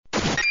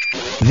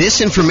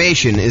This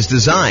information is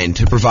designed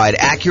to provide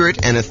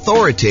accurate and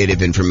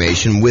authoritative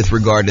information with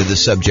regard to the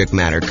subject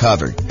matter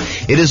covered.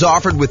 It is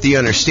offered with the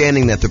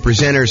understanding that the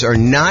presenters are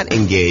not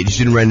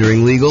engaged in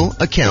rendering legal,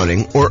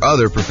 accounting, or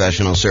other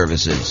professional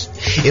services.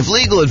 If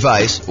legal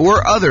advice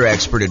or other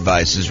expert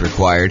advice is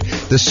required,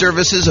 the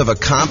services of a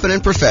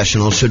competent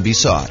professional should be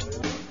sought.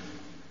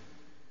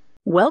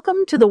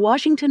 Welcome to the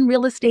Washington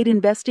Real Estate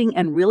Investing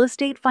and Real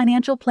Estate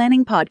Financial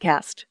Planning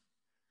Podcast.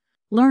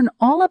 Learn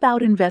all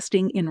about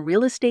investing in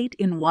real estate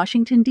in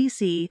Washington,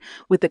 D.C.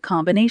 with the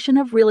combination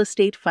of real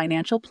estate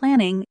financial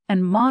planning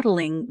and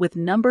modeling with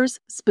numbers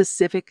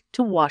specific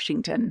to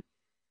Washington.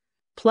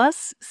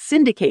 Plus,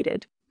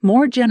 syndicated,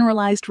 more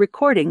generalized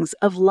recordings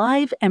of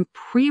live and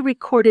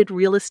pre-recorded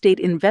real estate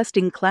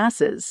investing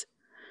classes,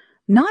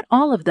 not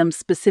all of them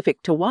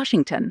specific to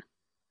Washington.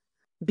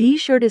 Be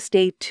sure to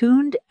stay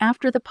tuned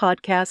after the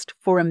podcast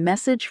for a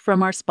message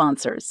from our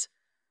sponsors.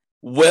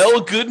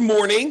 Well, good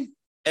morning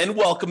and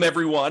welcome,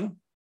 everyone.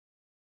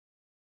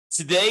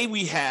 Today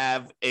we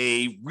have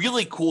a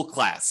really cool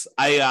class.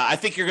 I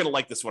think you're going to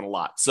like this one a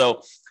lot.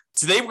 So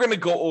today we're going to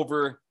go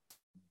over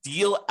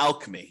Deal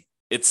Alchemy.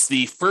 It's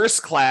the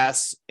first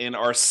class in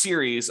our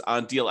series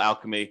on Deal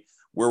Alchemy,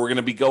 where we're going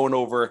to be going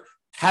over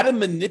how to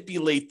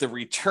manipulate the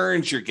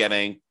returns you're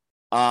getting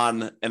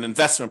on an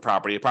investment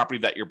property, a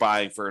property that you're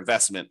buying for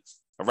investment,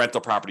 a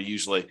rental property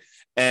usually,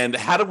 and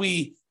how do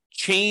we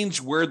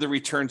change where the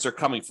returns are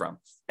coming from.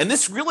 And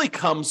this really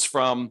comes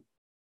from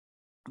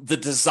the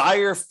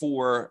desire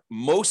for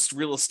most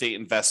real estate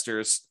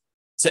investors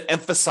to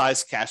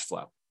emphasize cash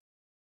flow.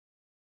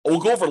 We'll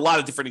go over a lot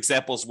of different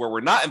examples where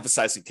we're not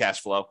emphasizing cash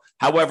flow.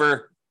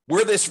 However,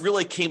 where this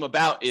really came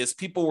about is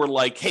people were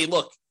like, hey,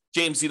 look,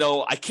 James,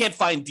 I can't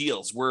find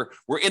deals. We're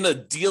in a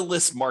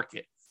deal-less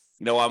market.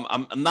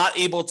 I'm not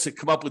able to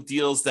come up with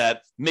deals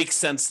that make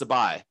sense to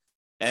buy.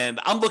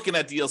 And I'm looking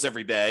at deals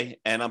every day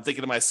and I'm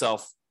thinking to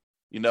myself,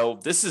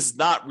 this is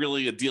not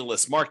really a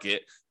deal-less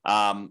market.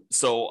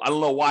 So I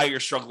don't know why you're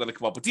struggling to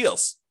come up with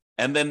deals.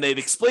 And then they'd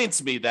explain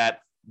to me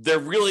that they're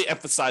really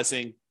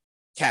emphasizing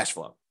cash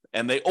flow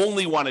and they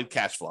only wanted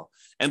cash flow.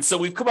 And so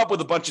we've come up with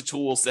a bunch of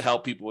tools to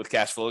help people with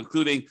cash flow,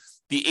 including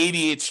the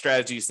 88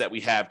 strategies that we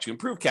have to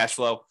improve cash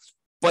flow.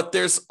 But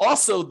there's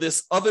also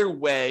this other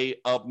way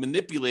of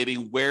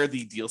manipulating where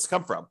the deals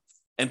come from.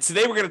 And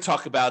today we're going to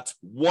talk about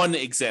one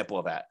example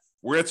of that.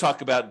 We're going to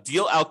talk about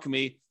Deal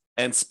Alchemy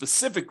and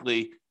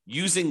specifically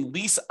using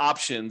lease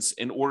options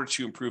in order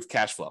to improve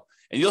cash flow.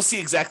 And you'll see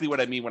exactly what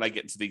I mean when I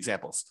get into the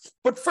examples.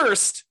 But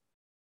first,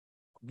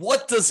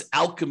 what does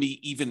alchemy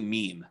even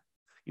mean?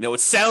 It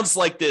sounds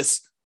like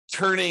this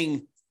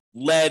turning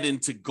lead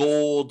into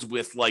gold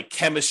with like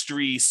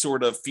chemistry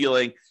sort of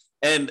feeling.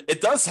 And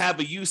it does have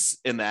a use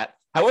in that.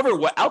 However,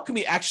 what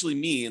alchemy actually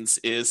means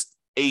is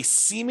a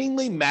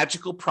seemingly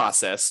magical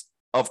process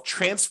of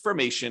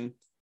transformation,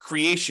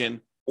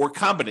 creation, or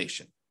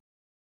combination.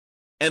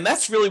 And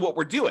that's really what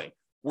we're doing.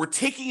 We're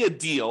taking a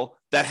deal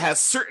that has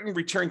certain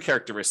return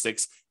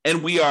characteristics,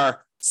 and we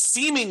are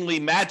seemingly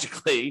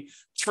magically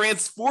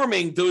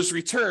transforming those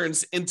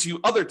returns into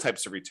other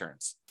types of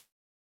returns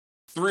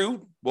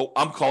through what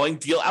I'm calling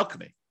deal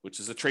alchemy, which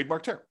is a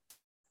trademark term.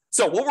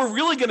 So what we're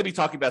really going to be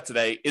talking about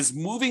today is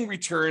moving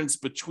returns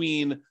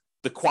between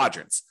the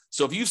quadrants.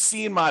 So if you've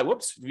seen my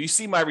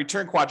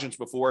return quadrants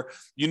before,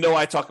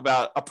 I talk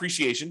about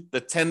appreciation,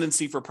 the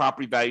tendency for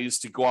property values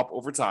to go up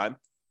over time,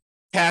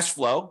 cash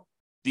flow,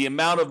 the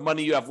amount of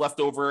money you have left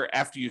over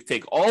after you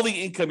take all the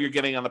income you're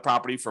getting on the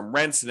property from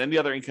rents and any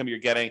other income you're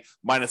getting,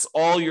 minus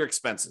all your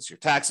expenses, your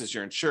taxes,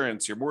 your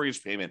insurance, your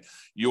mortgage payment,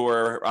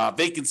 your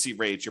vacancy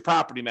rates, your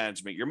property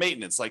management, your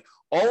maintenance, like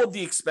all of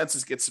the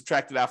expenses get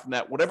subtracted out from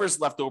that. Whatever's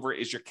left over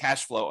is your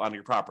cash flow on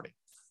your property.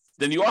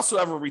 Then you also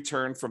have a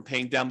return from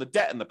paying down the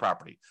debt in the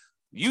property.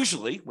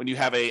 Usually when you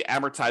have a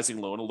amortizing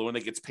loan, a loan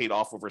that gets paid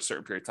off over a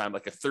certain period of time,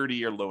 like a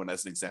 30-year loan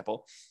as an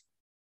example,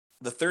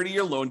 the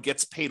 30-year loan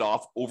gets paid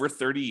off over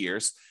 30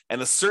 years,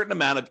 and a certain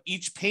amount of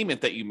each payment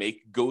that you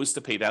make goes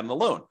to pay down the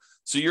loan.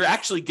 So you're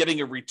actually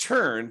getting a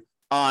return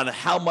on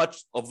how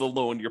much of the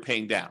loan you're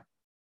paying down.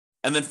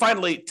 And then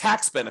finally,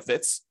 tax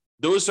benefits.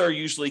 Those are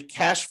usually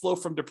cash flow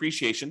from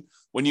depreciation.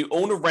 When you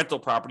own a rental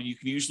property, you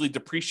can usually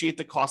depreciate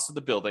the cost of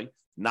the building,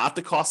 not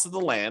the cost of the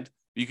land.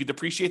 You can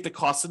depreciate the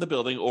cost of the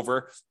building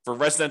over, for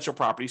residential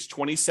properties,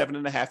 27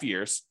 and a half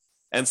years.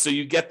 And so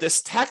you get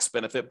this tax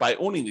benefit by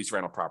owning these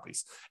rental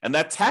properties. And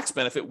that tax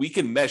benefit we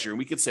can measure, and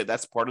we can say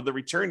that's part of the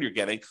return you're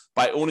getting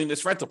by owning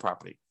this rental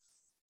property.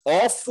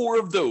 All four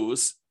of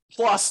those,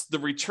 plus the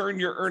return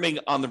you're earning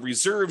on the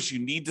reserves you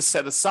need to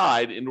set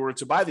aside in order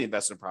to buy the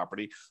investment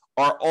property,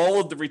 are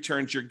all of the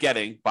returns you're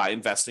getting by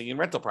investing in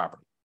rental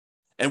property.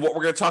 And what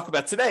we're going to talk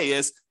about today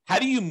is how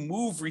do you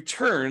move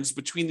returns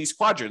between these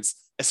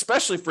quadrants,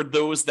 especially for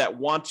those that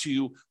want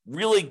to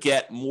really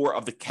get more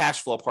of the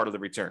cash flow part of the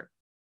return.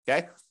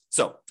 Okay.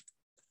 So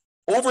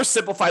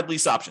oversimplified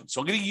lease option. So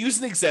I'm going to use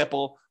an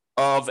example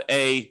of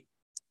a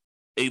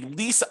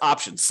lease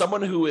option,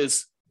 someone who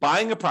is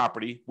buying a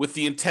property with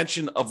the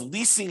intention of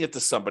leasing it to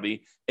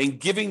somebody and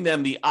giving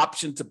them the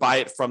option to buy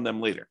it from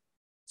them later.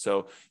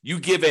 So you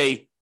give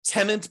a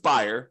tenant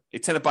buyer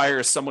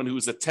is someone who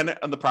is a tenant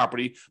on the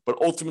property,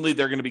 but ultimately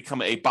they're going to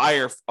become a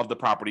buyer of the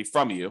property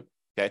from you.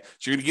 Okay.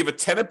 So you're going to give a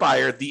tenant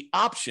buyer the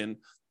option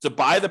to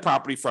buy the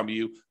property from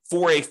you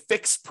for a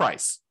fixed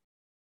price.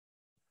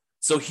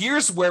 So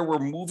here's where we're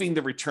moving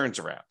the returns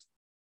around.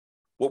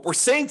 What we're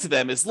saying to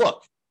them is,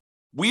 look,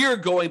 we are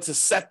going to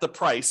set the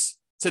price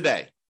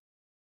today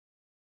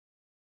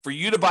for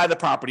you to buy the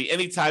property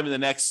anytime in the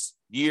next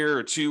year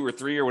or 2 or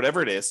 3 or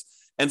whatever it is.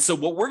 And so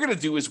what we're going to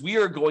do is we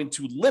are going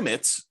to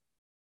limit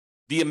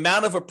the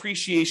amount of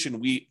appreciation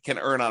we can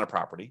earn on a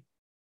property.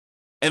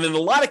 And in a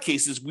lot of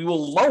cases, we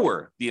will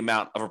lower the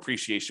amount of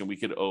appreciation we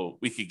could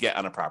get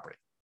on a property.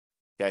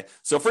 Okay.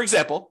 So for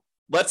example,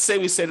 let's say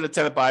we say to the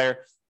tenant buyer,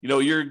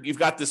 you've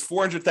got this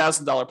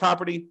 $400,000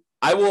 property.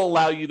 I will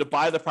allow you to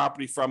buy the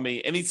property from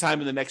me anytime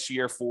in the next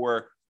year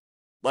for,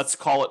 let's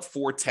call it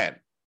 $410,000.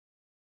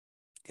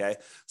 Okay.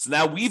 So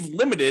now we've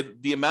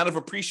limited the amount of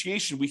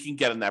appreciation we can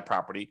get on that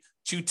property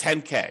to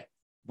 $10,000.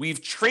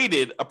 We've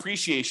traded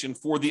appreciation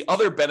for the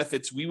other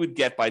benefits we would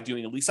get by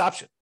doing a lease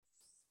option.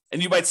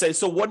 And you might say,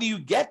 so what do you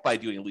get by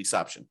doing a lease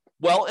option?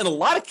 Well, in a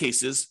lot of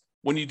cases,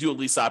 when you do a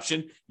lease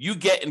option, you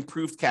get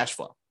improved cash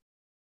flow.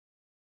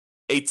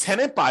 A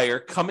tenant buyer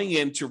coming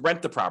in to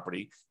rent the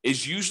property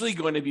is usually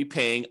going to be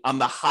paying on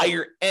the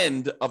higher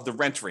end of the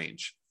rent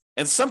range,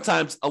 and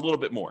sometimes a little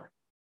bit more.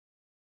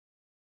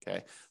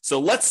 Okay, so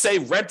let's say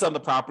rent on the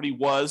property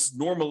was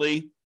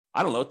normally,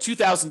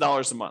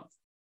 $2,000 a month.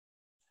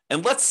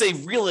 And let's say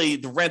really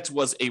the rent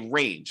was a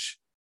range,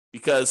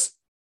 because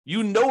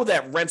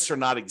that rents are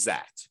not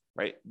exact,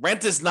 right?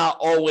 Rent is not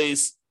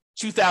always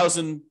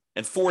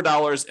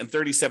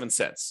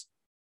 $2,004.37.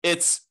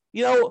 It's,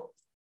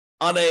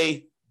 on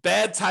a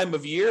bad time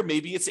of year,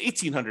 maybe it's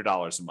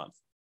 $1,800 a month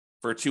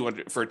for a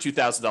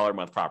 $2,000 a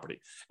month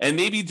property. And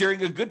maybe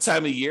during a good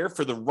time of year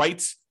for the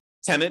right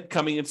tenant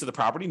coming into the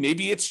property,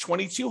 maybe it's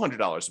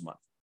 $2,200 a month.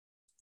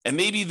 And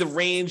maybe the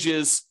range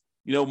is,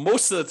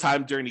 most of the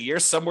time during the year,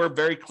 somewhere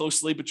very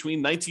closely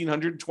between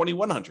 $1,900 and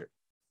 $2,100.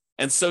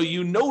 And so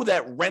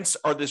that rents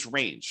are this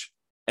range.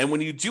 And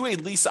when you do a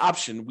lease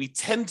option, we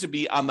tend to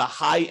be on the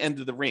high end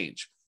of the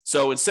range.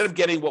 So instead of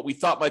getting what we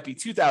thought might be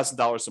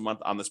 $2,000 a month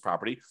on this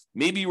property,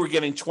 maybe we're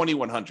getting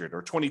 $2,100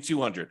 or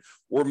 $2,200,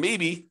 or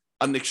maybe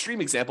an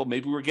extreme example,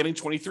 maybe we're getting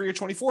 $2,300 or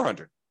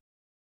 $2,400.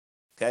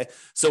 Okay.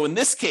 So in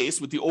this case,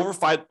 with the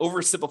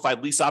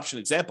oversimplified lease option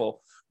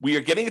example, we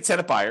are getting a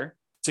tenant buyer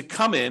to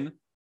come in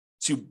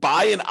to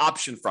buy an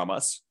option from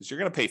us, because you're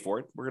going to pay for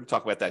it. We're going to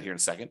talk about that here in a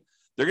second.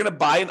 They're going to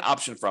buy an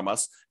option from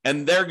us,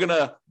 and they're going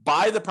to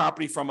buy the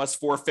property from us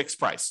for a fixed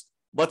price.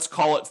 Let's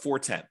call it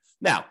 $410,000.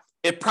 Now,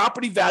 if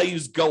property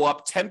values go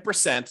up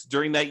 10%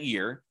 during that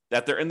year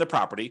that they're in the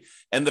property,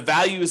 and the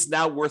value is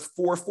now worth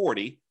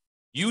 $440,000,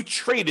 you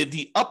traded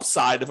the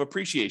upside of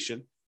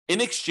appreciation in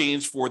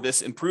exchange for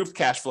this improved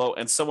cash flow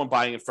and someone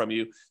buying it from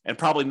you, and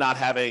probably not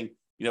having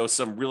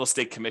some real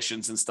estate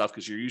commissions and stuff,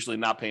 because you're usually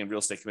not paying real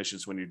estate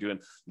commissions when you're doing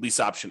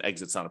lease option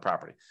exits on a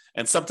property.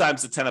 And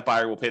sometimes the tenant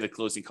buyer will pay the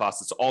closing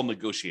costs. It's all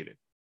negotiated.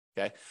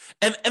 Okay.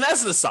 And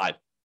as an aside,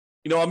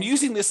 I'm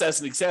using this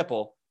as an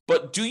example,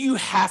 but do you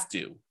have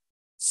to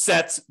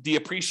set the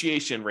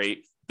appreciation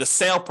rate, the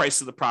sale price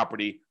of the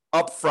property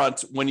up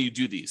front when you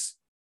do these?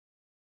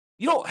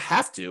 You don't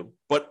have to,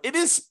 but it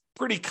is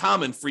pretty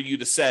common for you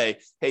to say,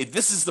 hey,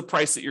 this is the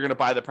price that you're going to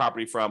buy the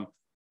property from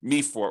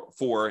me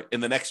for in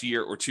the next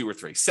year or 2 or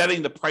 3,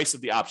 setting the price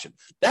of the option.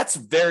 That's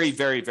very,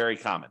 very, very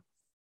common.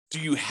 Do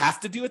you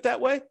have to do it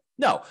that way?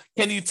 No.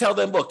 Can you tell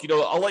them, look,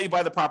 I'll let you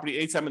buy the property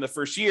anytime in the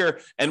first year,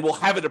 and we'll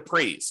have it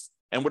appraised.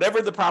 And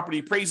whatever the property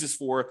appraises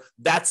for,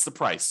 that's the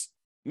price.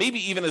 Maybe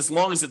even as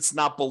long as it's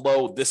not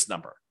below this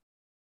number.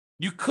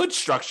 You could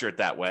structure it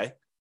that way.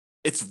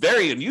 It's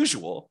very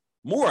unusual,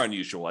 more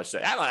unusual, I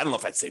say. I don't know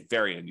if I'd say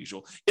very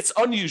unusual. It's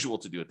unusual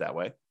to do it that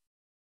way.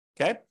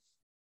 Okay.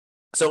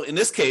 So in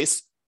this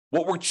case,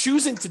 what we're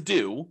choosing to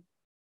do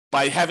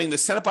by having the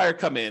tenant buyer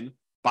come in,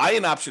 buy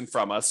an option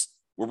from us,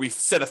 where we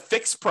set a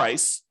fixed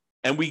price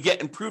and we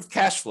get improved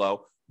cash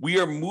flow, we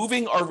are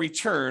moving our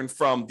return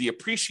from the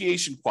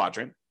appreciation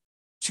quadrant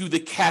to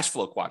the cash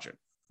flow quadrant.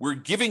 We're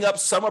giving up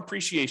some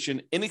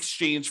appreciation in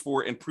exchange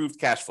for improved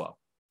cash flow.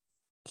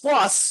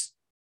 Plus,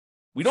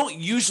 we don't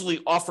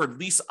usually offer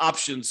lease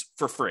options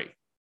for free,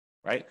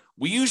 right?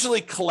 We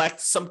usually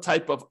collect some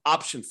type of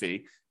option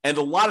fee. And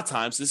a lot of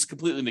times, this is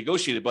completely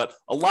negotiated, but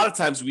a lot of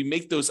times we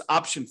make those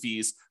option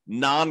fees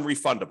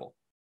non-refundable,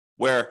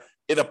 where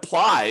it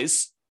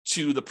applies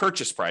to the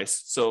purchase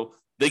price. So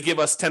they give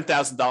us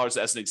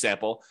 $10,000 as an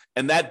example,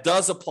 and that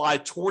does apply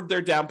toward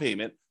their down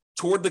payment,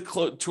 toward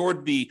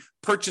the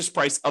purchase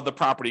price of the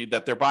property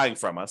that they're buying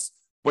from us.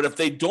 But if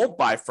they don't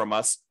buy from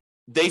us,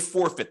 they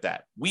forfeit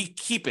that. We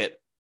keep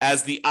it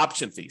as the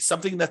option fee,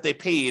 something that they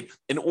paid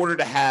in order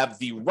to have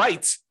the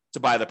right to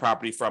buy the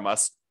property from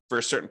us for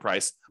a certain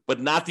price, but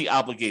not the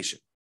obligation.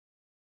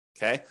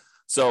 Okay.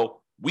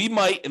 So we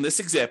might, in this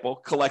example,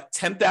 collect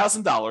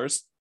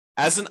 $10,000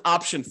 as an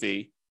option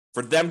fee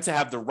for them to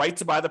have the right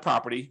to buy the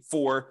property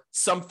for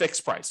some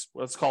fixed price.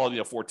 Let's call it,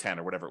 $410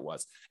 or whatever it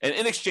was. And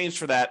in exchange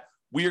for that,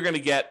 we are going to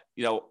get,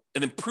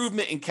 an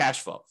improvement in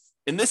cash flow.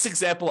 In this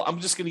example, I'm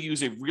just going to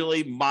use a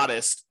really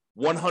modest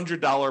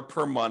 $100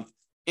 per month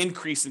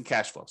increase in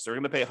cash flow. So we're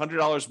going to pay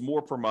 $100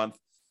 more per month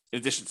in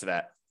addition to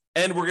that.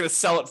 And we're going to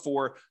sell it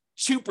for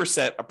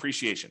 2%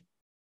 appreciation.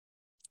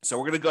 So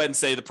we're going to go ahead and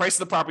say the price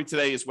of the property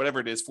today is whatever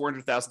it is,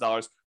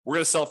 $400,000. We're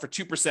going to sell it for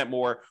 2%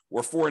 more,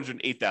 or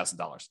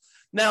 $408,000.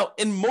 Now,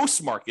 in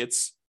most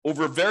markets,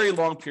 over a very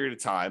long period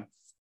of time,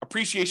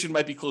 appreciation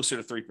might be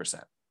closer to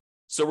 3%.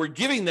 So we're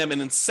giving them an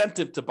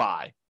incentive to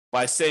buy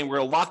by saying we're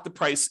going to lock the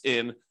price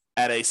in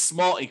at a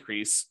small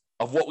increase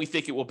of what we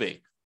think it will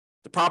be.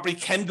 The property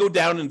can go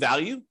down in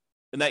value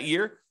in that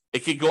year.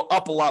 It could go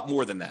up a lot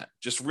more than that.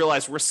 Just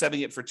realize we're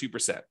setting it for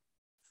 2%.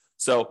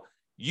 So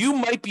you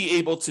might be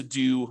able to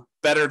do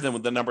better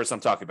than the numbers I'm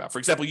talking about. For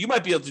example, you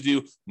might be able to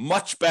do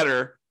much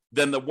better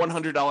than the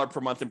 $100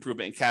 per month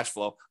improvement in cash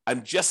flow.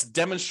 I'm just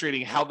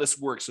demonstrating how this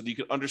works so that you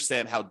can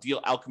understand how Deal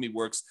Alchemy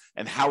works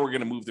and how we're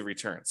going to move the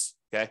returns.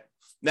 Okay.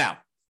 Now,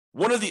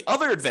 one of the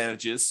other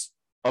advantages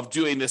of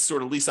doing this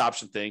sort of lease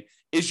option thing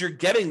is you're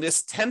getting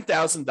this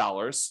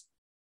 $10,000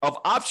 of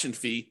option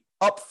fee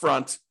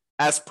upfront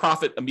as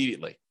profit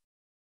immediately.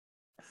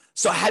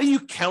 So how do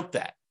you count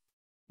that?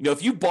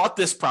 If you bought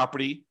this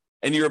property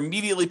and you're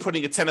immediately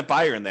putting a tenant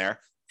buyer in there,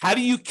 how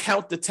do you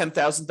count the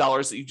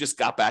 $10,000 that you just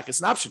got back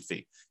as an option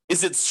fee?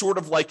 Is it sort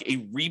of like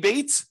a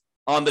rebate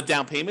on the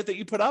down payment that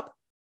you put up?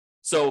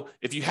 So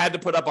if you had to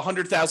put up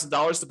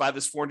 $100,000 to buy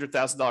this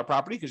 $400,000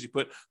 property because you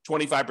put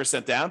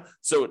 25% down,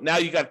 so now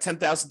you got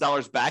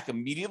 $10,000 back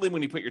immediately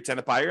when you put your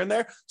tenant buyer in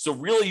there. So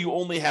really you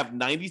only have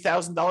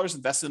 $90,000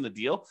 invested in the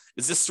deal.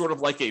 Is this sort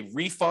of like a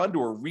refund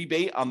or a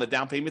rebate on the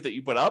down payment that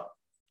you put up?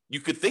 You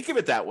could think of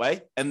it that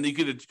way, and you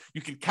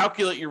could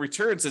calculate your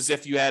returns as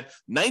if you had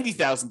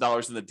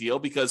 $90,000 in the deal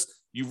because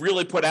you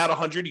really put out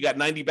 100, you got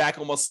 90 back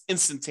almost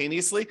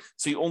instantaneously.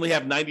 So you only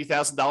have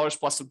 $90,000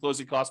 plus some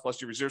closing costs plus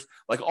your reserves,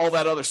 like all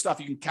that other stuff.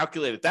 You can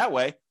calculate it that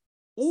way,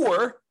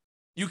 or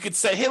you could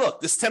say, "Hey,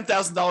 look, this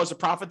 $10,000 of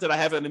profit that I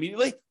have in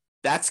immediately,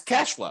 that's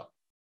cash flow."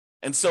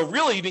 And so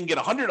really, you didn't get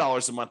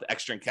 $100 a month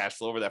extra in cash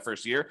flow over that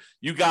first year.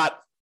 You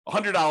got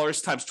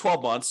 $100 times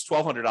 12 months,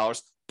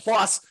 $1,200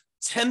 plus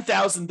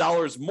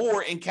 $10,000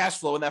 more in cash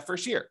flow in that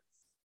first year.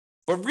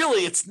 But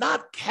really, it's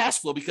not cash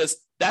flow because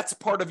that's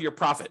part of your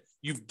profit.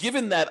 You've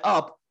given that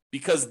up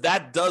because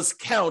that does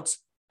count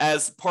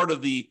as part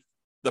of the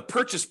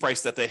purchase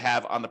price that they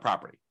have on the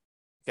property.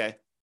 Okay.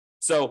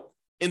 So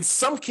in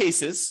some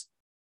cases,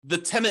 the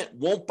tenant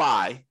won't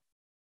buy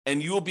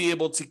and you will be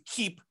able to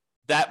keep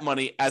that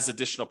money as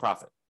additional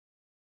profit.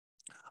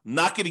 I'm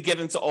not going to get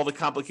into all the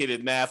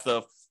complicated math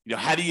of,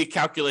 how do you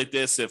calculate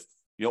this if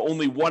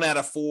only 1 out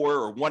of 4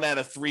 or 1 out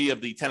of 3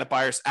 of the tenant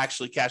buyers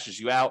actually cashes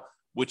you out,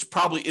 which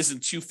probably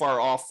isn't too far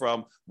off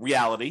from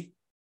reality,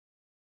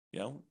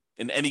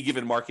 in any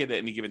given market at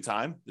any given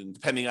time, and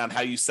depending on how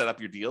you set up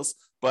your deals.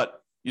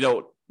 But,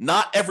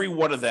 not every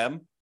one of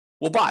them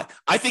will buy.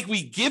 I think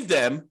we give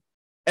them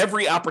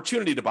every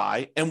opportunity to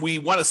buy, and we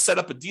want to set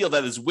up a deal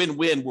that is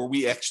win-win where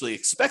we actually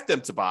expect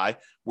them to buy,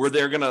 where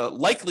they're going to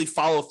likely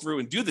follow through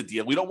and do the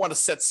deal. We don't want to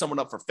set someone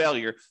up for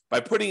failure by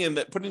putting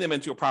them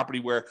into a property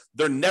where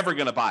they're never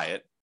going to buy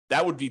it.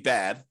 That would be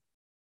bad.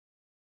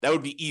 That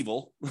would be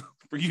evil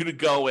for you to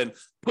go and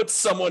put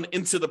someone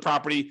into the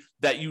property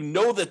that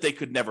that they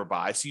could never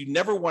buy. So you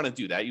never want to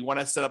do that. You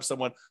want to set up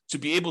someone to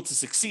be able to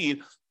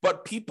succeed,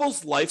 but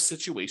people's life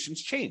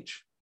situations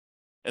change.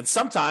 And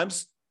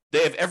sometimes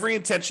they have every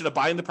intention of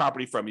buying the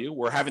property from you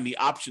or having the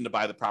option to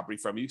buy the property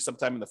from you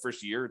sometime in the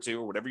first year or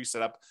two or whatever you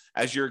set up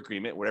as your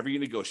agreement, whatever you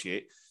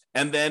negotiate.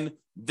 And then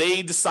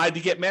they decide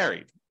to get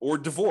married or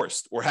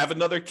divorced or have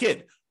another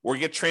kid or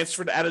get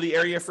transferred out of the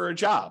area for a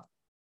job.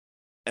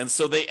 And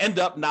so they end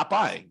up not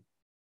buying.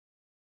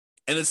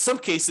 And in some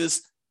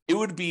cases, it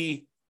would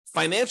be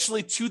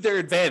financially to their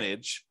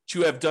advantage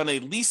to have done a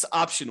lease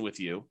option with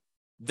you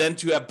than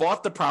to have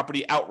bought the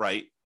property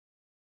outright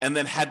and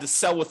then had to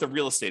sell with a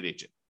real estate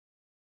agent.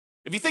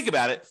 If you think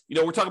about it,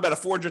 we're talking about a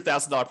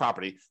 $400,000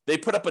 property. They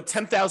put up a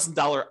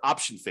 $10,000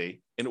 option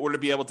fee in order to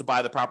be able to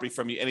buy the property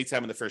from you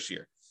anytime in the first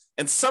year.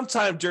 And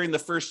sometime during the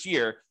first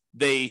year,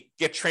 they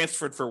get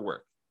transferred for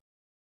work.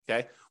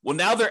 Okay. Well,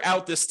 now they're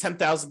out this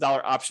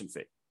 $10,000 option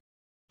fee.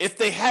 If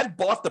they had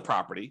bought the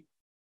property,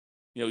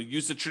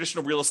 used a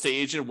traditional real estate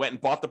agent, went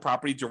and bought the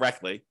property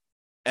directly,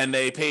 and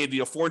they paid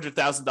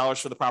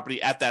 $400,000 for the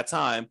property at that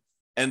time,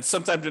 and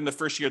sometime during the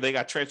first year they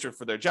got transferred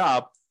for their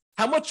job,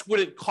 how much would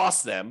it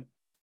cost them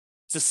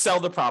to sell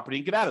the property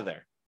and get out of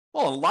there?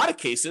 Well, in a lot of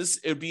cases,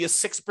 it would be a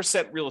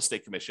 6% real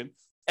estate commission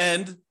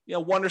and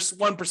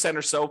 1%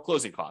 or so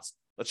closing costs.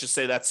 Let's just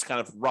say that's kind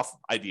of a rough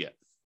idea.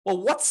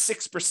 Well, what's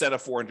 6%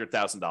 of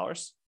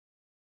 $400,000?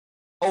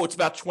 Oh, it's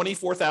about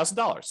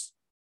 $24,000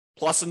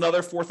 plus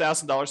another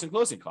 $4,000 in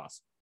closing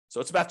costs. So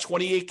it's about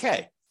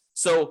 $28K.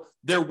 So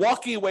they're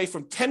walking away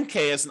from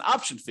 $10K as an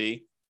option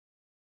fee.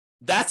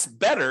 That's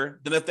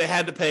better than if they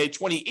had to pay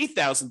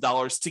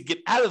 $28,000 to get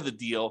out of the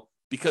deal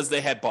because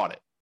they had bought it.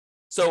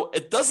 So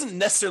it doesn't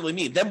necessarily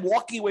mean them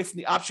walking away from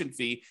the option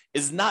fee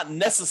is not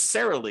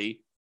necessarily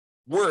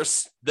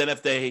worse than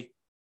if they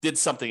did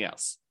something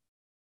else.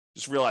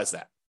 Just realize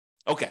that.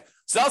 Okay,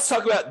 so now let's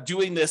talk about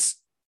doing this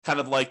kind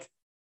of like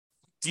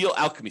deal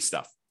alchemy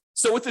stuff.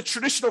 So with the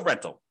traditional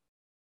rental,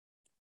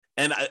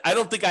 and I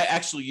don't think I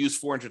actually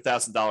use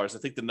 $400,000. I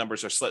think the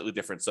numbers are slightly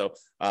different. So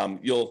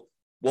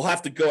we'll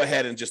have to go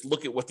ahead and just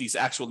look at what these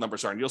actual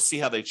numbers are, and you'll see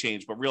how they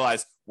change. But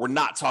realize we're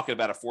not talking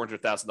about a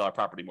 $400,000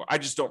 property anymore. I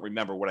just don't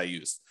remember what I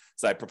used.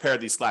 So I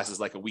prepared these classes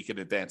like a week in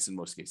advance in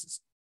most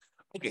cases.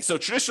 Okay, so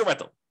traditional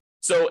rental.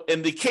 So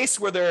in the case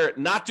where they're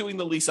not doing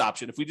the lease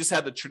option, if we just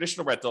had the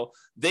traditional rental,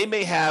 they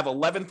may have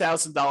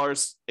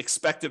 $11,000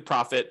 expected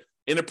profit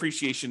in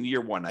appreciation year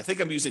one. I think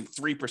I'm using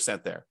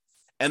 3% there.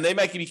 And they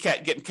might be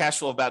getting cash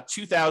flow of about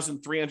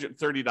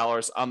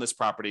 $2,330 on this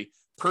property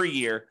per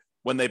year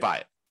when they buy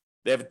it.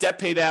 They have a debt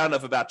pay down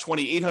of about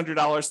 $2,800,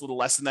 a little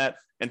less than that,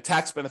 and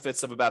tax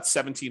benefits of about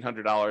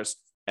 $1,700.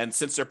 And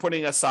since they're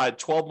putting aside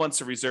 12 months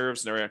of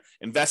reserves and they're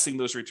investing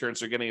those returns,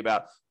 they're getting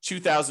about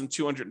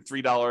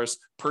 $2,203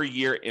 per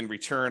year in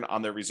return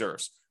on their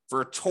reserves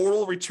for a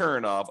total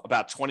return of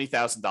about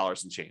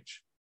 $20,000 in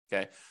change.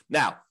 Okay.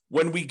 Now,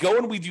 when we go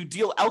and we do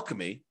deal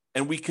alchemy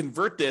and we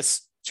convert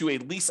this to a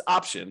lease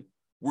option,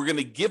 we're going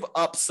to give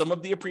up some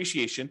of the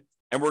appreciation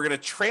and we're going to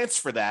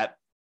transfer that.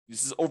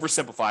 This is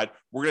oversimplified.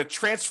 We're going to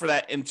transfer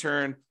that in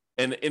turn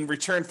and in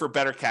return for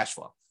better cash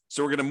flow.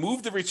 So we're going to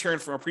move the return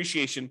from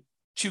appreciation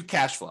to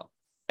cash flow.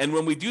 And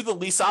when we do the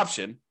lease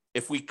option,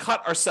 if we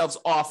cut ourselves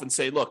off and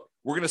say, look,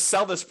 we're going to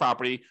sell this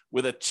property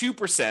with a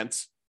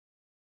 2%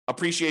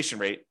 appreciation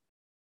rate,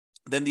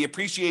 then the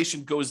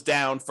appreciation goes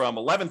down from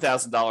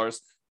 $11,000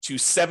 to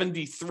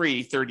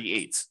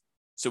 $73,338.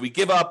 So we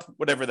give up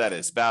whatever that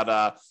is,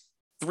 about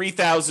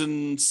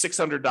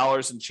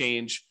 $3,600 and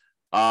change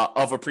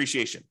of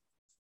appreciation.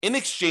 In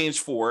exchange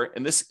for,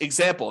 in this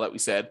example that we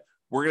said,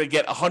 we're going to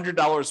get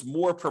 $100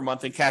 more per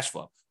month in cash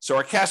flow. So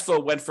our cash flow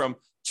went from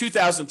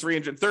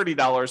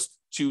 $2,330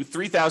 to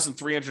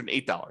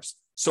 $3,308.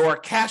 So our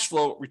cash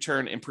flow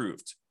return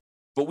improved,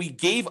 but we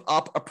gave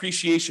up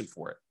appreciation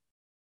for it.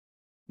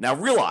 Now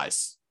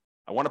realize,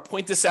 I want to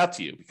point this out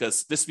to you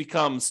because this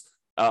becomes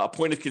a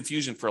point of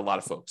confusion for a lot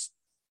of folks.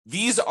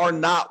 These are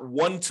not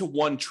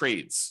one-to-one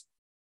trades.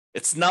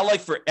 It's not like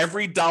for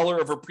every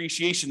dollar of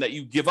appreciation that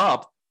you give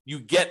up, you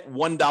get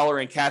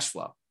 $1 in cash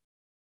flow.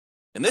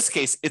 In this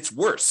case, it's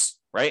worse,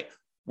 right?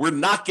 We're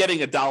not getting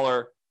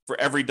 $1 for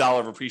every dollar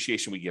of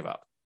appreciation we give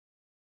up.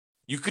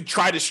 You could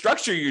try to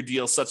structure your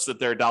deal such that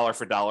they're dollar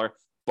for dollar,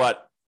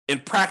 but in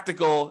the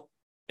practical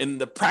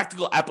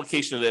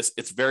application of this,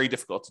 it's very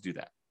difficult to do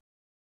that.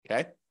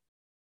 Okay.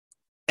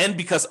 And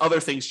because other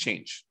things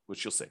change,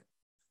 which you'll see.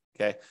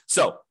 Okay.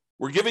 So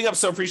we're giving up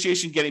some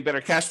appreciation, getting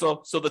better cash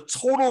flow. So the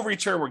total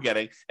return we're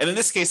getting, and in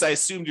this case, I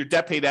assumed your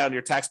debt pay down and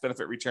your tax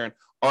benefit return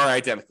are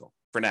identical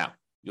for now.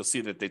 You'll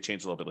see that they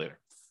change a little bit later.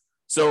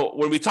 So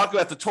when we talk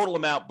about the total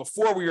amount,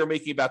 before we were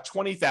making about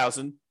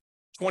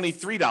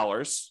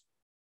 $20,023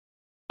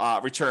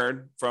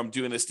 return from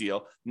doing this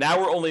deal. Now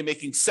we're only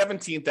making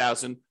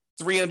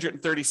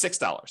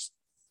 $17,336.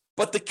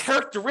 But the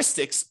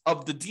characteristics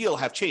of the deal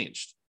have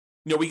changed.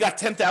 You know, we got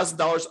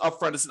 $10,000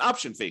 upfront as an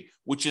option fee,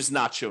 which is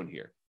not shown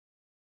here.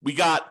 We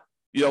got,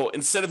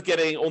 instead of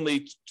getting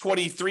only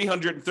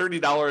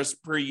 $2,330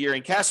 per year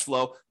in cash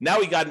flow, now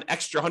we got an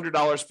extra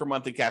 $100 per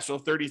month in cash flow,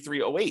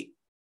 $3,308.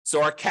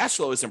 So our cash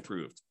flow is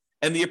improved.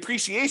 And the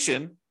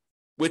appreciation,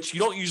 which you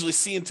don't usually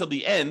see until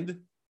the end,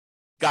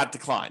 got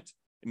declined.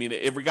 I mean,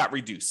 it got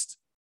reduced.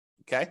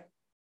 Okay?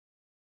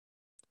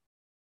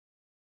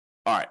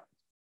 All right.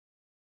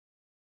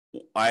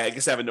 I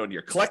guess I have a note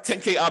here. Collect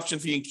 $10K option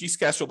fee, increase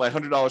cash flow by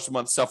 $100 a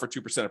month, sell for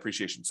 2%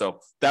 appreciation.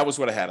 So that was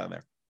what I had on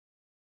there.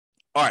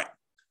 All right.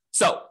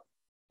 So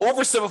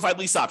oversimplified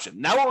lease option.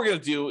 Now what we're going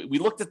to do, we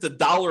looked at the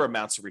dollar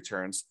amounts of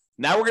returns.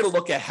 Now we're going to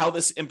look at how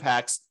this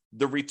impacts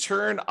the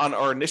return on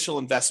our initial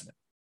investment.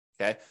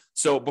 Okay.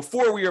 So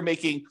before we were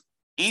making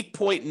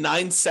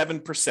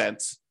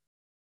 8.97%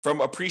 from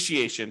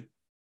appreciation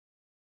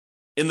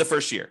in the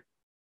first year.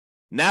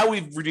 Now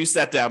we've reduced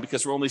that down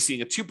because we're only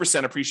seeing a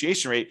 2%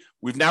 appreciation rate.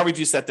 We've now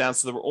reduced that down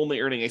so that we're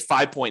only earning a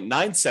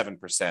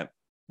 5.97%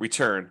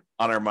 return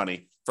on our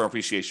money from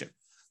appreciation.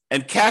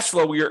 And cash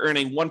flow, we are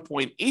earning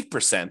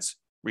 1.8%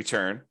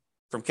 return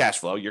from cash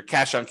flow, your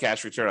cash on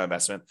cash return on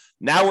investment.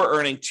 Now we're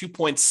earning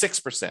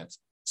 2.6%.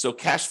 So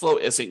cash flow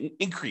is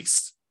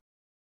increased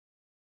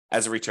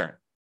as a return.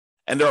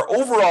 And our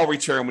overall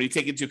return, when you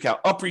take into account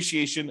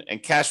appreciation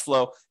and cash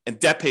flow and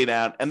debt pay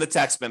down and the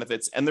tax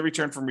benefits and the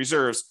return from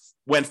reserves,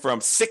 went from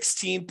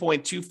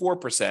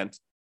 16.24%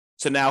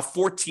 to now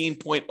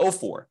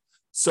 14.04%.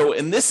 So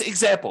in this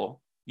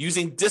example,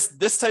 using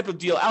this type of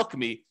deal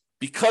alchemy,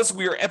 because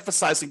we are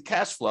emphasizing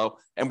cash flow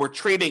and we're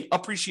trading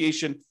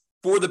appreciation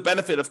for the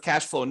benefit of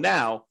cash flow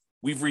now,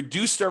 we've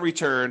reduced our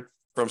return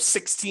from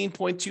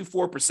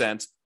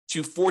 16.24%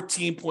 to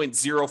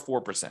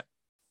 14.04%.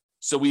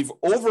 So we've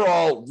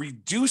overall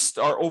reduced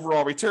our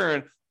overall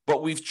return,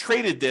 but we've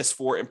traded this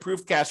for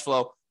improved cash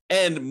flow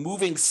and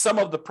moving some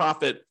of the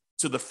profit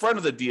to the front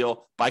of the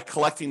deal by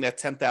collecting that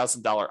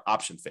 $10,000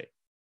 option fee.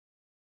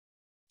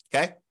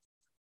 Okay?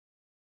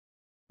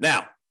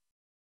 Now,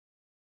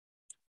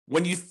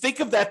 when you think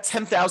of that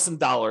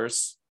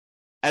 $10,000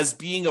 as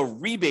being a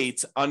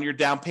rebate on your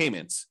down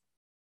payment,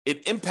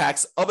 it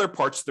impacts other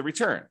parts of the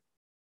return.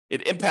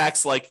 It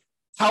impacts like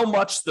how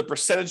much the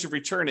percentage of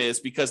return is,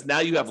 because now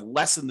you have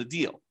less in the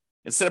deal.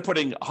 Instead of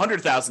putting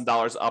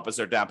 $100,000 up as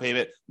our down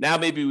payment, now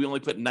maybe we only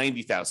put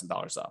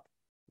 $90,000 up.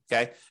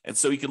 Okay. And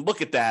so you can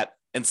look at that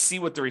and see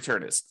what the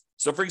return is.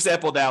 So for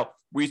example, now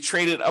we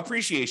traded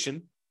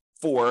appreciation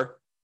for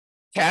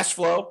cash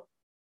flow,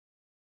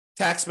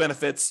 tax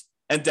benefits,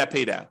 and debt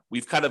pay down.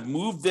 We've kind of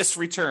moved this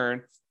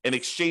return and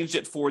exchanged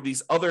it for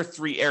these other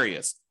three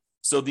areas.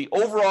 So the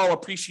overall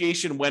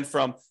appreciation went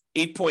from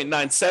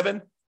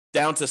 8.97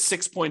 down to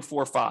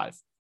 6.45.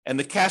 And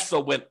the cash flow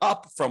went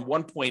up from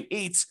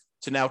 1.8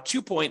 to now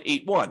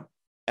 2.81.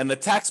 And the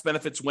tax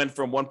benefits went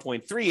from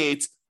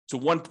 1.38 to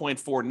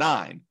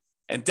 1.49.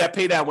 And debt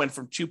pay down went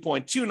from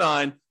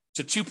 2.29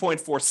 to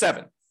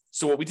 2.47.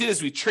 So what we did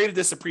is we traded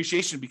this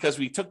appreciation because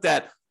we took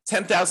that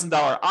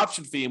 $10,000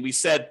 option fee and we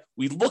said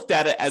we looked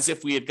at it as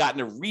if we had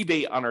gotten a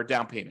rebate on our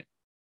down payment.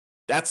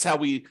 That's how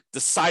we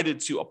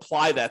decided to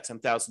apply that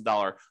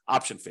 $10,000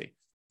 option fee.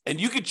 And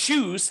you could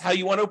choose how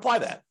you want to apply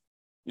that.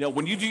 You know,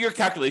 when you do your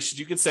calculations,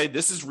 you could say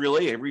this is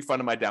really a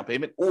refund of my down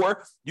payment,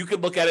 or you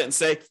could look at it and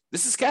say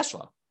this is cash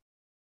flow,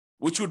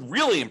 which would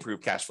really improve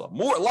cash flow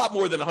a lot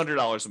more than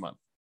 $100 a month,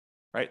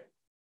 right?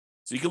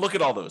 So you can look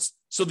at all those.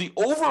 So the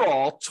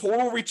overall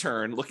total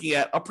return, looking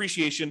at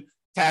appreciation,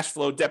 cash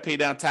flow, debt pay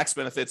down, tax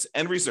benefits,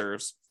 and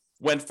reserves,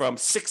 went from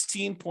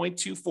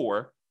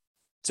 16.24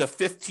 to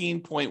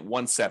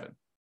 15.17.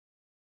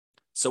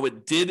 So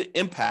it did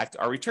impact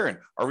our return.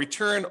 Our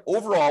return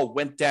overall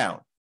went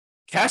down.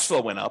 Cash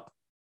flow went up,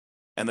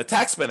 and the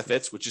tax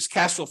benefits, which is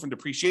cash flow from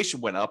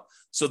depreciation, went up.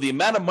 So the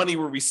amount of money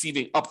we're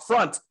receiving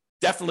upfront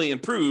definitely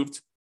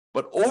improved,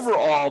 but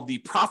overall, the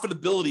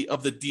profitability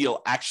of the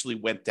deal actually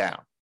went down.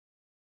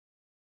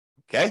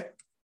 Okay?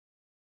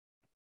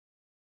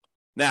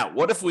 Now,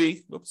 what if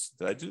we, oops,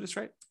 did I do this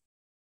right?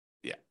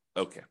 Yeah,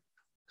 okay.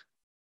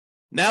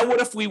 Now,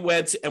 what if we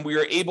went and we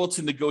were able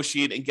to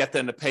negotiate and get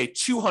them to pay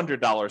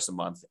 $200 a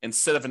month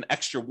instead of an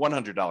extra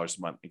 $100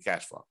 a month in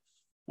cash flow?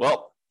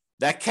 Well,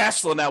 that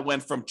cash flow now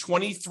went from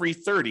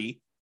 $2,330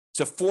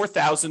 to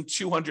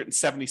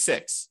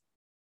 $4,276.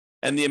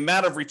 And the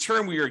amount of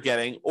return we were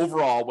getting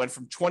overall went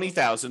from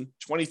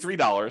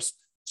 $20,023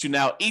 to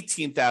now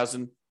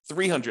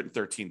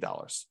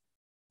 $18,313.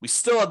 We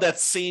still had that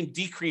same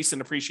decrease in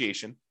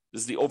appreciation.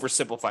 This is the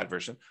oversimplified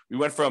version. We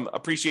went from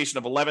appreciation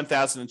of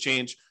 11,000 and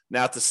change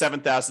now to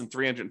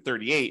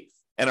 7,338.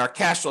 And our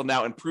cash flow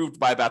now improved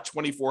by about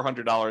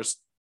 $2,400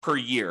 per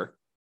year,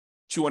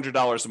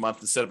 $200 a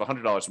month instead of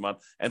 $100 a month.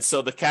 And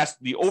so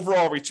the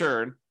overall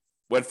return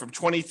went from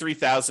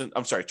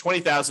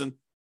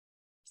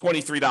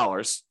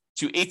 $20,023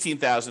 to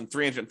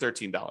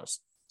 $18,313.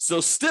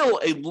 So still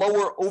a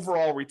lower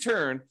overall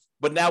return,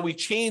 but now we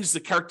changed the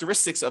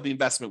characteristics of the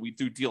investment we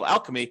do deal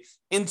Alchemy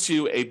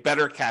into a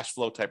better cash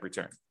flow type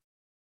return.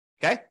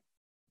 Okay?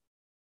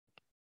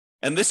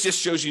 And this just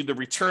shows you the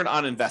return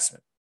on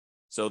investment.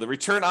 So the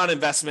return on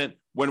investment,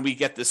 when we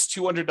get this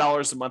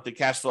 $200 a month in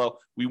cash flow,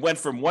 we went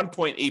from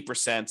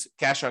 1.8%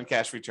 cash on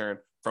cash return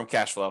from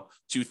cash flow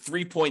to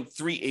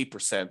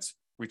 3.38%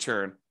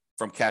 return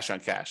from cash on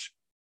cash.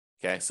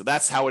 Okay, so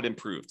that's how it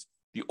improved.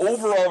 The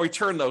overall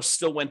return, though,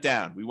 still went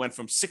down. We went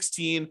from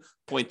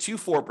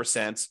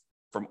 16.24%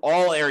 from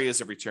all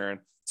areas of return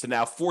to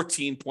now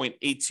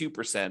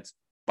 14.82%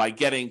 by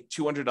getting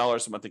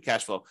 $200 a month in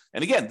cash flow.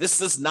 And again, this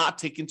does not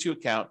take into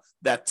account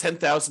that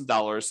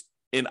 $10,000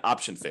 in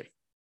option fee.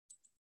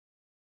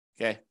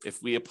 Okay,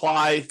 if we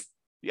apply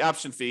the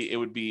option fee, it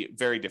would be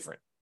very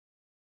different,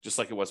 just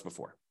like it was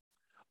before.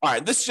 All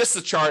right, this is just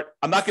a chart.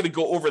 I'm not going to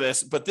go over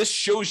this, but this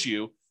shows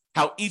you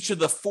how each of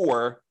the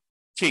four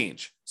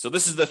change. So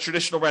this is the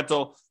traditional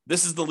rental.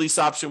 This is the lease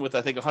option with,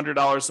 I think,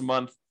 $100 a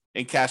month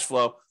in cash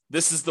flow.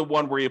 This is the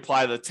one where you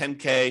apply the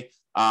 $10K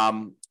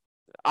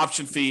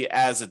option fee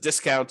as a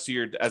discount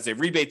to as a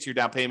rebate to your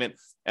down payment.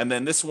 And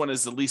then this one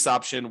is the lease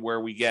option where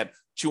we get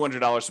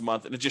 $200 a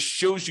month. And it just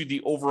shows you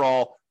the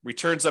overall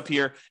returns up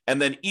here.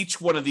 And then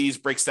each one of these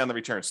breaks down the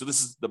return. So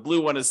this is the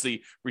blue one is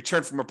the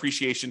return from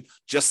appreciation,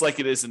 just like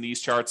it is in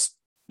these charts.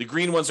 The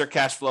green ones are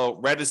cash flow.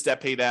 Red is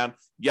debt pay down.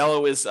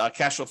 Yellow is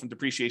cash flow from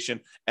depreciation.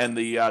 And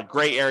the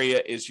gray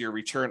area is your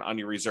return on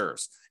your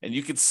reserves. And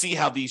you can see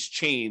how these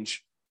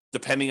change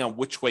depending on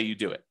which way you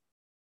do it.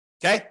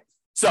 Okay?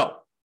 So,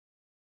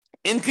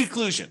 in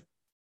conclusion,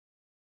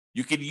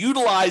 you can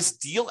utilize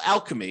deal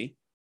alchemy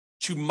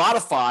to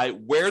modify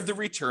where the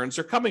returns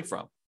are coming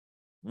from.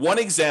 One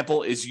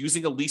example is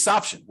using a lease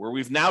option, where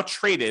we've now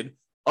traded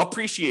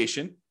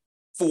appreciation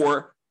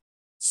for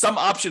some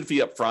option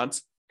fee up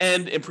front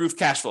and improved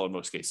cash flow in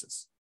most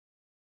cases.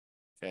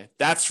 Okay,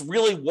 that's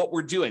really what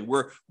we're doing.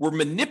 We're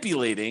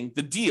manipulating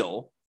the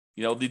deal.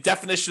 You know, the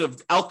definition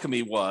of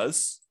alchemy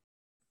was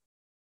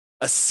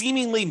a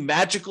seemingly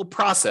magical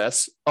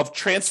process of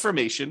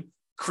transformation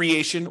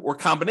creation, or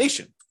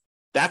combination.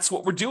 That's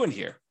what we're doing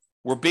here.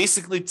 We're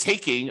basically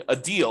taking a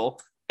deal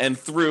and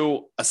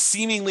through a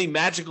seemingly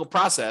magical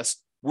process,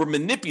 we're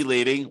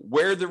manipulating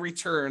where the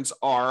returns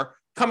are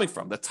coming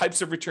from, the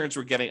types of returns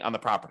we're getting on the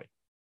property.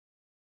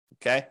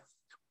 Okay?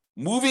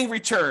 Moving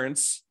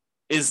returns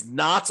is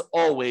not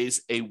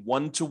always a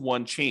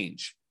one-to-one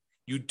change.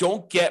 You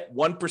don't get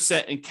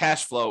 1% in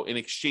cash flow in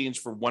exchange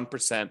for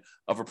 1%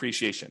 of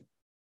appreciation.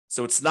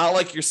 So it's not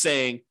like you're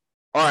saying,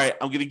 all right,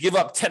 I'm going to give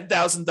up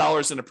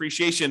 $10,000 in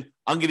appreciation.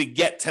 I'm going to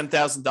get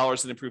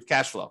 $10,000 in improved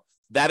cash flow.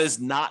 That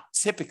is not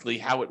typically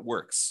how it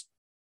works.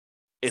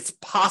 It's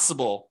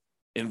possible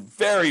in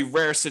very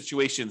rare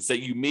situations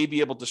that you may be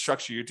able to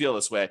structure your deal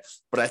this way,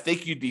 but I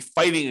think you'd be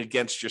fighting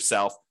against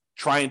yourself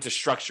trying to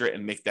structure it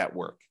and make that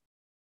work.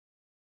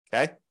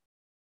 Okay?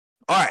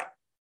 All right.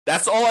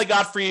 That's all I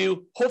got for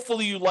you.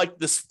 Hopefully you liked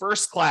this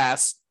first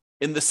class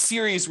in the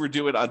series we're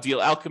doing on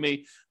Deal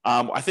Alchemy.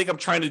 I think I'm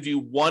trying to do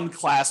one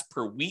class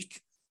per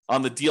week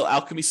on the Deal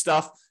Alchemy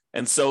stuff.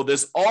 And so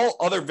there's all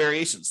other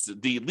variations.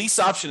 The lease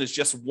option is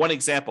just one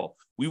example.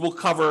 We will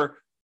cover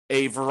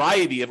a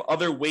variety of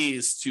other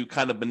ways to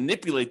kind of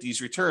manipulate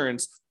these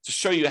returns to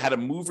show you how to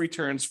move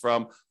returns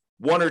from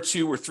 1 or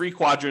 2 or 3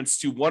 quadrants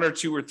to 1 or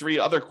 2 or 3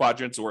 other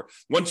quadrants, or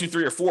 1, 2,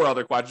 3 or 4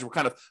 other quadrants. We're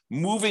kind of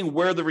moving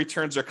where the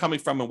returns are coming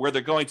from and where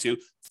they're going to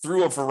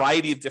through a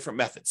variety of different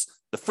methods.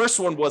 The first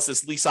one was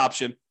this lease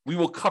option. We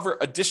will cover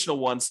additional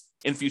ones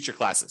in future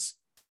classes.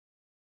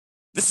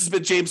 This has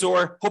been James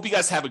Orr. Hope you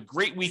guys have a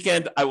great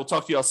weekend. I will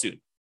talk to you all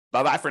soon.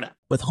 Bye-bye for now.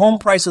 With home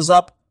prices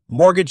up,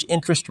 mortgage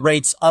interest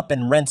rates up,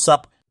 and rents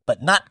up,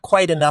 but not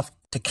quite enough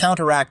to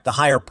counteract the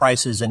higher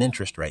prices and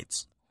interest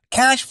rates.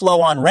 Cash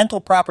flow on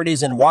rental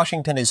properties in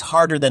Washington is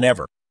harder than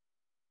ever.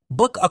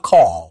 Book a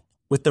call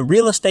with the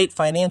Real Estate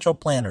Financial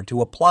Planner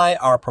to apply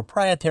our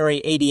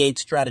proprietary 88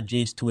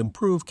 strategies to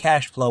improve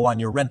cash flow on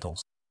your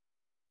rentals.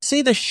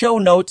 See the show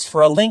notes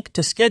for a link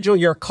to schedule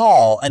your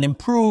call and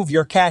improve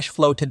your cash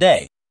flow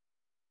today.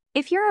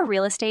 If you're a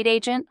real estate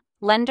agent,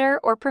 lender,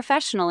 or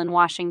professional in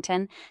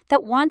Washington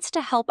that wants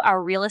to help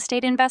our real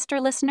estate investor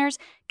listeners,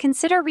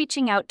 consider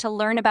reaching out to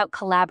learn about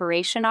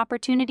collaboration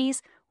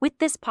opportunities with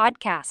this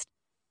podcast.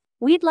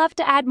 We'd love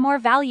to add more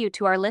value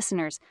to our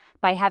listeners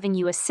by having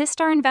you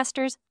assist our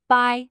investors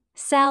buy,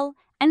 sell,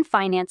 and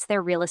finance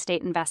their real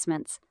estate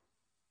investments.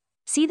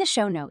 See the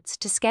show notes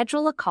to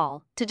schedule a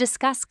call to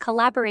discuss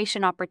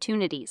collaboration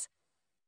opportunities.